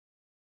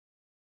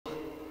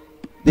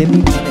de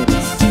mil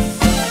maneras.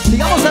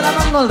 Sigamos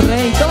alabando al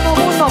Rey, todo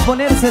el mundo a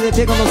ponerse de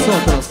pie con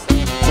nosotros,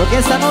 porque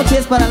esta noche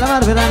es para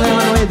alabar, ¿verdad, mi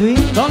hermano Edwin?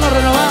 Todos los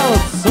renovados,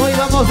 hoy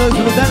vamos a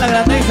disfrutar la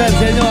grandeza del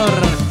Señor.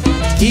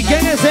 ¿Y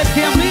quién es el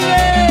que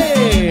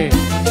vive?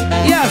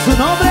 Y a su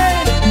nombre,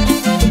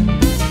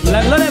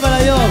 la gloria para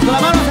Dios. Con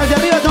las manos hacia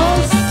arriba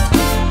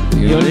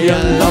todos. Yo le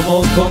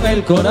alabo con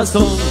el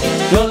corazón,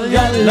 yo le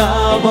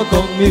alabo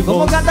con mi voz.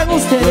 ¿Cómo cantan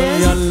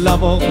ustedes? Yo le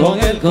alabo con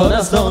el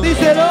corazón.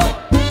 Díselo.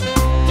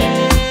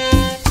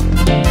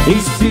 Y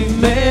si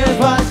me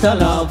falta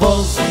la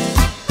voz,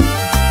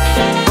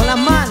 Con las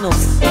manos,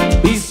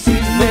 y si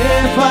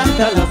me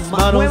falta las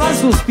manos, muevan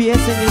sus pies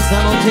en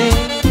esa noche.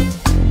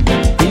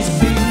 y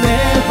si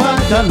me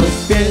faltan los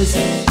pies,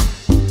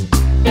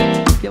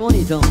 Qué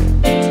bonito.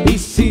 y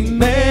si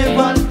me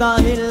falta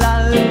El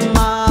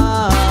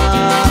alma,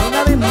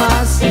 una vez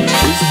más,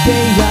 es que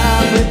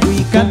ya me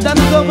fui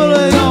Cantando todo pueblo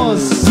de Dios.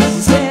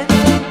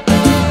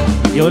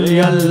 yo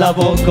le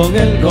alabo con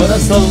el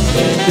corazón,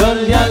 yo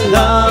le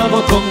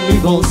alabo con mi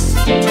voz,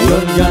 yo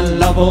le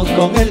alabo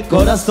con el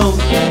corazón,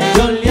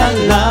 yo le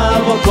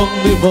alabo con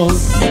mi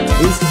voz.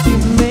 Y si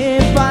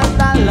me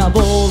falta la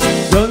voz,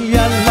 Yo le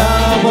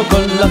alabo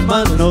con las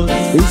manos,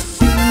 y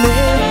si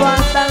me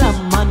falta las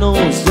manos,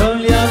 yo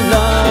le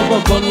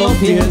alabo con los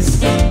pies,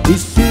 y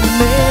si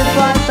me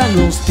faltan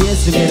los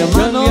pies, mi yo le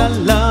hermano,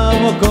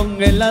 alabo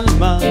con el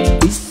alma.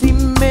 y si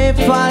me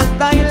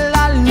falta el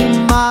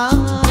alma,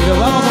 Pero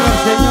vamos con el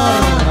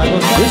Señor a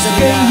gozar es ese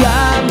que día.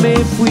 ya me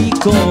fui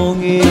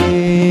con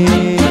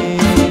él.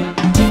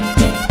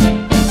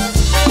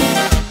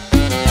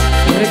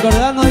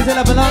 Recordando, dice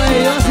la palabra de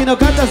Dios, si no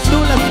cantas tú,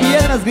 las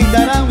piedras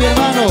gritarán, mi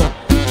hermano.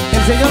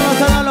 El Señor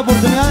nos ha dado la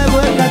oportunidad de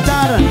poder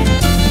cantar.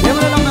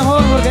 Démosle lo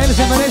mejor porque Él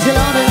se merece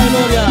la honra y la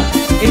gloria.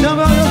 Y no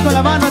me Dios con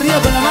la mano arriba,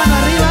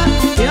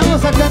 y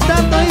vamos a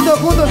cantar toditos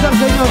juntos al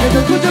Señor. Que se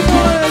escuche el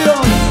pueblo de Dios.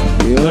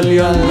 Yo le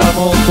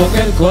alabo con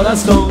el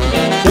corazón,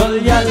 yo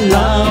le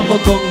alabo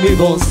con mi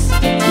voz,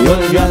 yo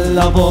le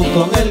alabo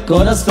con el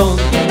corazón,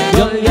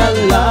 yo le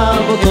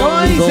alabo ¿Cómo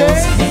con mi voz.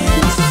 dice?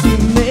 Si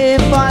me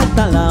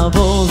falta la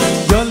voz,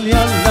 Yo le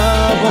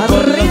alabo con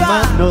las arriba,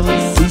 manos,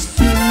 y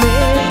si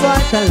me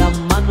falta las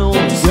manos,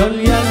 yo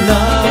le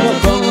alabo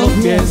con los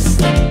pies,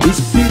 y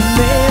si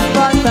me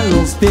faltan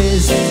los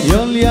pies,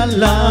 yo le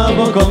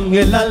alabo con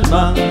el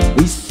alma.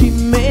 y si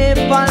me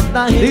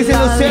falta el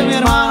Díselo usted, mi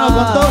hermano,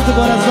 con todo tu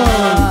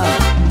corazón.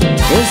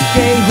 es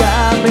que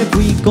ya me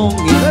fui con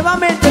él.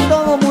 Nuevamente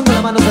todo el mundo,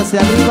 las manos hacia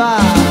arriba.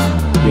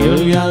 Yo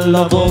le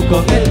alabo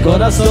con el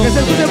corazón, Que se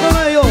escuche el pueblo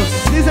de Dios.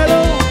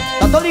 Díselo.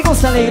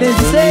 Católicos alegres,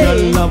 yo le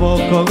dice. alabo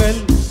con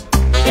él.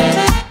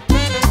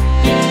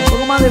 Un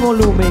poco más de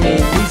volumen.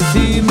 Y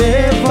si me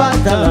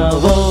falta la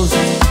voz,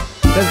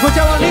 Se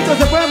escucha bonito,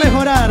 se puede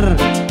mejorar.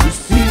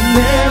 y si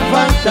me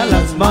faltan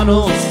las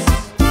manos,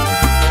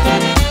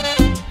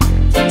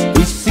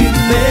 y si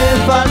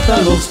me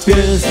faltan los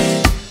pies,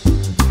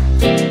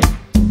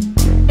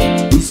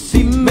 y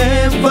si me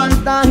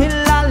Falta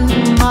el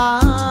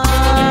alma,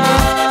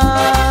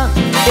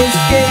 es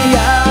que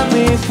ya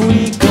me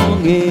fui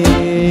con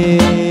él.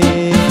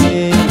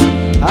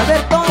 A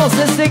ver todos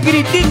ese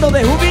gritito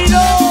de júbilo.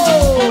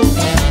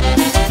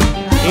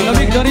 Y los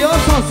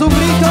victoriosos, un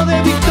grito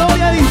de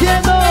victoria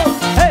diciendo: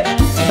 ¡hey,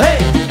 hey,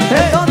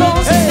 hey!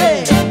 Todos,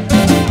 hey!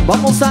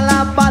 vamos a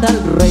alabar al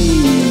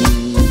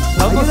Rey.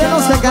 Vamos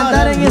Ayúdenos a alabar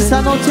cantar al en Rey.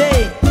 esta noche.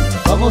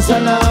 Vamos a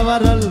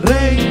alabar al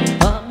Rey,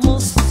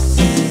 Vamos,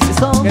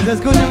 eso. Que se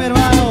escuche, mi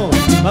hermano.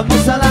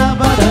 vamos a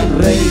alabar al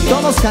Rey,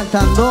 Todos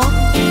cantando.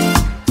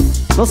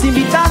 Los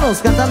invitados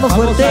cantando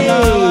vamos fuerte. a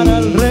alabar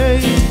al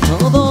Rey.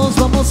 Todos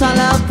vamos a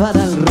alabar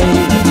al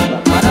Rey.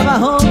 Para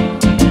abajo.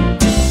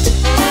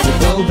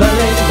 Toda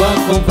lengua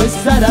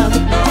confesará,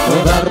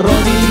 toda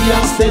rodilla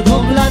se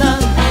doblará,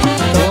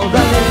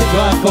 toda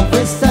lengua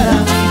confesará.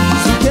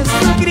 Si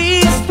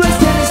Jesucristo es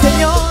el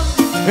Señor,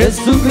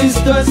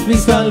 Jesucristo es mi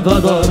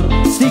Salvador,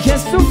 si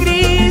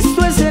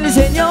Jesucristo es el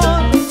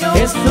Señor,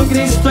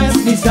 Jesucristo es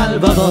mi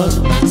Salvador,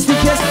 si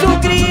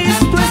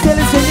Jesucristo es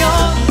el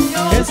Señor,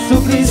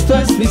 Jesucristo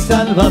es mi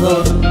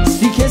Salvador,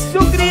 si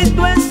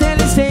Jesucristo es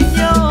el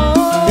Señor.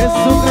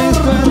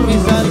 Jesucristo es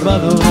mi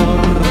Salvador.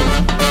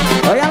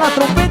 Oigan las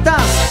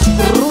trompetas,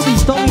 Rudy y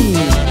Tommy.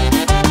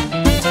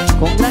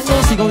 Con gran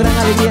gozo y con gran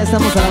alegría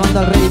estamos alabando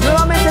al Rey.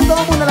 Nuevamente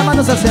todo el mundo las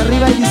manos hacia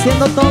arriba y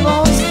diciendo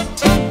todos: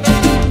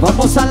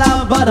 vamos a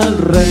alabar al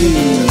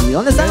Rey.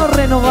 ¿Dónde están los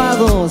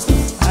renovados?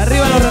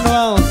 Arriba los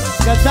renovados,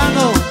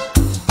 cantando.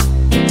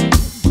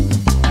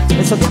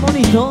 Eso qué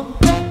bonito.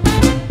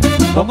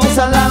 Vamos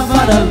a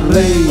alabar al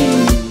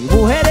Rey,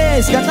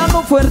 Mujeres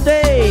cantando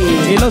fuerte.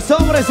 Y los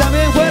hombres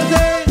también fuerte.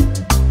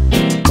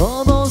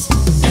 Todos.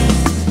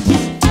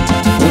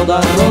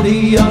 toda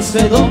rodilla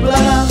se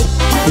doblará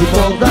y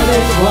toda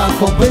lengua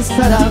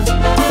confesará,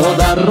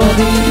 toda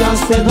rodilla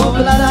se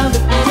doblará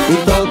y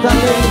toda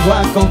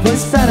lengua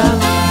confesará.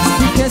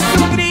 Si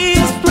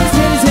Jesucristo es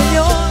el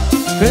Señor,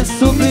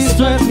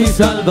 Jesucristo es mi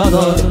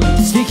Salvador,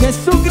 si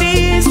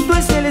Jesucristo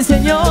es el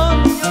Señor,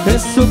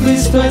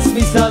 Jesucristo es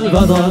mi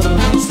Salvador,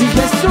 si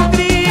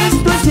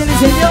Jesucristo es el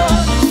Señor,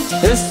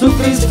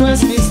 Jesucristo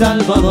es mi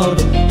Salvador.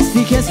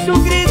 Si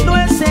Jesucristo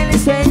es el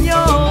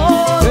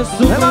Señor.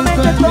 Jesucristo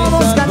Nuevamente es mi todos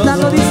Salvador.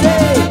 cantando, dice.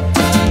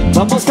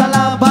 Vamos a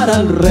alabar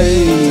al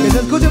Rey. Que se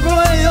escuche por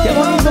ahí, Qué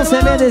bonito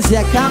se ve desde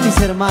acá, mis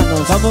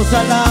hermanos. Vamos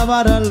a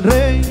alabar al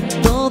Rey.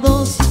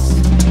 Todos.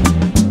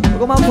 Un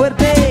poco más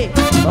fuerte.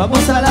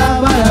 Vamos a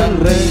alabar al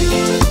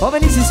Rey.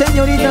 Jóvenes y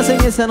señoritas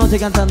en esta noche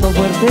cantando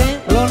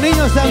fuerte. Los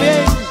niños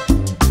también.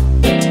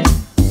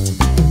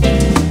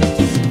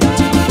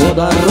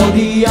 Toda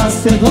rodilla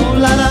se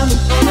doblarán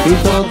y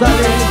toda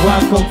lengua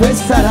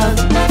confesarán.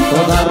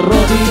 Toda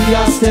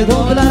rodilla se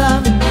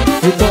doblarán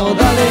y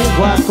toda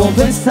lengua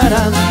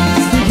confesarán.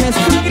 Si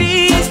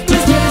Jesucristo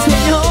es el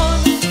Señor.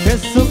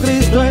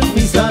 Jesucristo es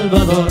mi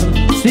Salvador.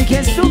 Si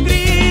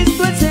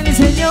Jesucristo es el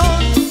Señor.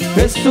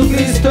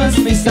 Jesucristo es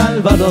mi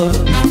Salvador.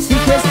 Si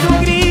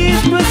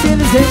Jesucristo es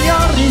el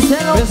Señor,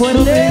 díselo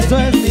fuerte. Jesucristo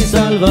es mi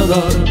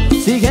Salvador.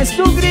 Si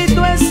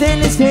Jesucristo es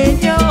el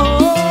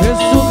Señor.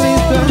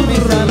 Jesucristo es mi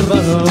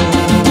Salvador.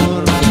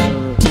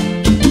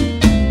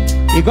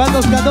 ¿Y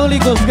cuántos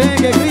católicos creen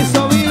que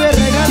Cristo vive?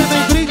 Regálame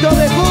un grito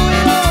de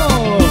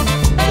júbilo.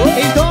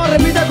 Y todos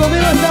repitan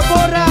conmigo esta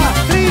porra.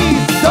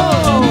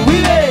 Cristo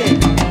vive.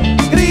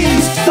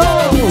 Cristo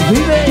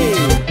vive.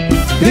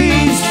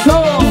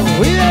 Cristo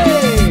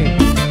vive.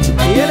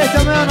 Y Él está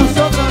medio a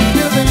nosotros,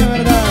 sirve de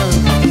verdad.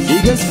 Si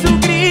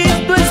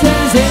Jesucristo es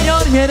el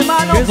Señor, mi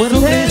hermano,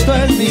 Jesucristo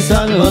fuerte. es mi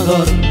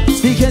Salvador.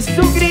 Si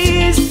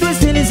Jesucristo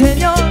es el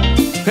Señor.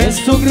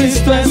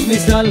 Jesucristo es mi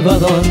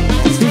Salvador.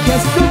 Si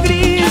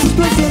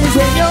Jesucristo es el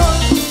Señor.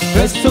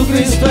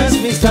 Jesucristo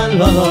es mi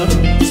Salvador.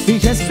 Si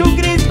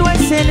Jesucristo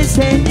es el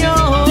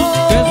Señor.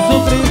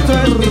 Jesucristo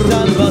es mi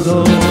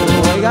Salvador.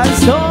 Oiga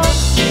eso.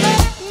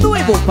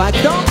 Nuevo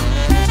Pacto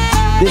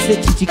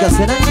desde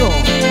Chichicastenango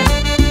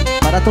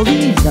para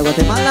todita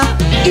Guatemala,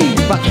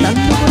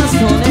 impactando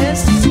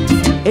corazones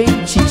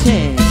en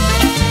Chiché.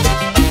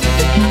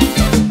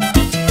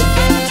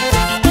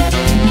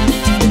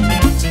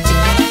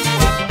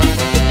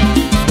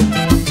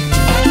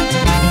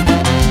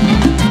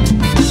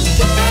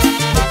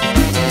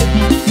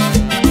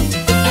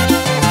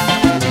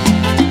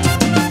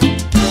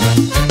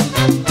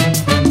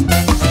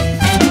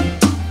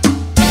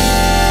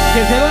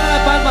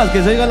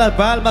 Que se oigan las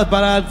palmas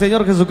para el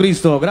Señor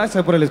Jesucristo.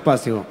 Gracias por el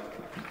espacio.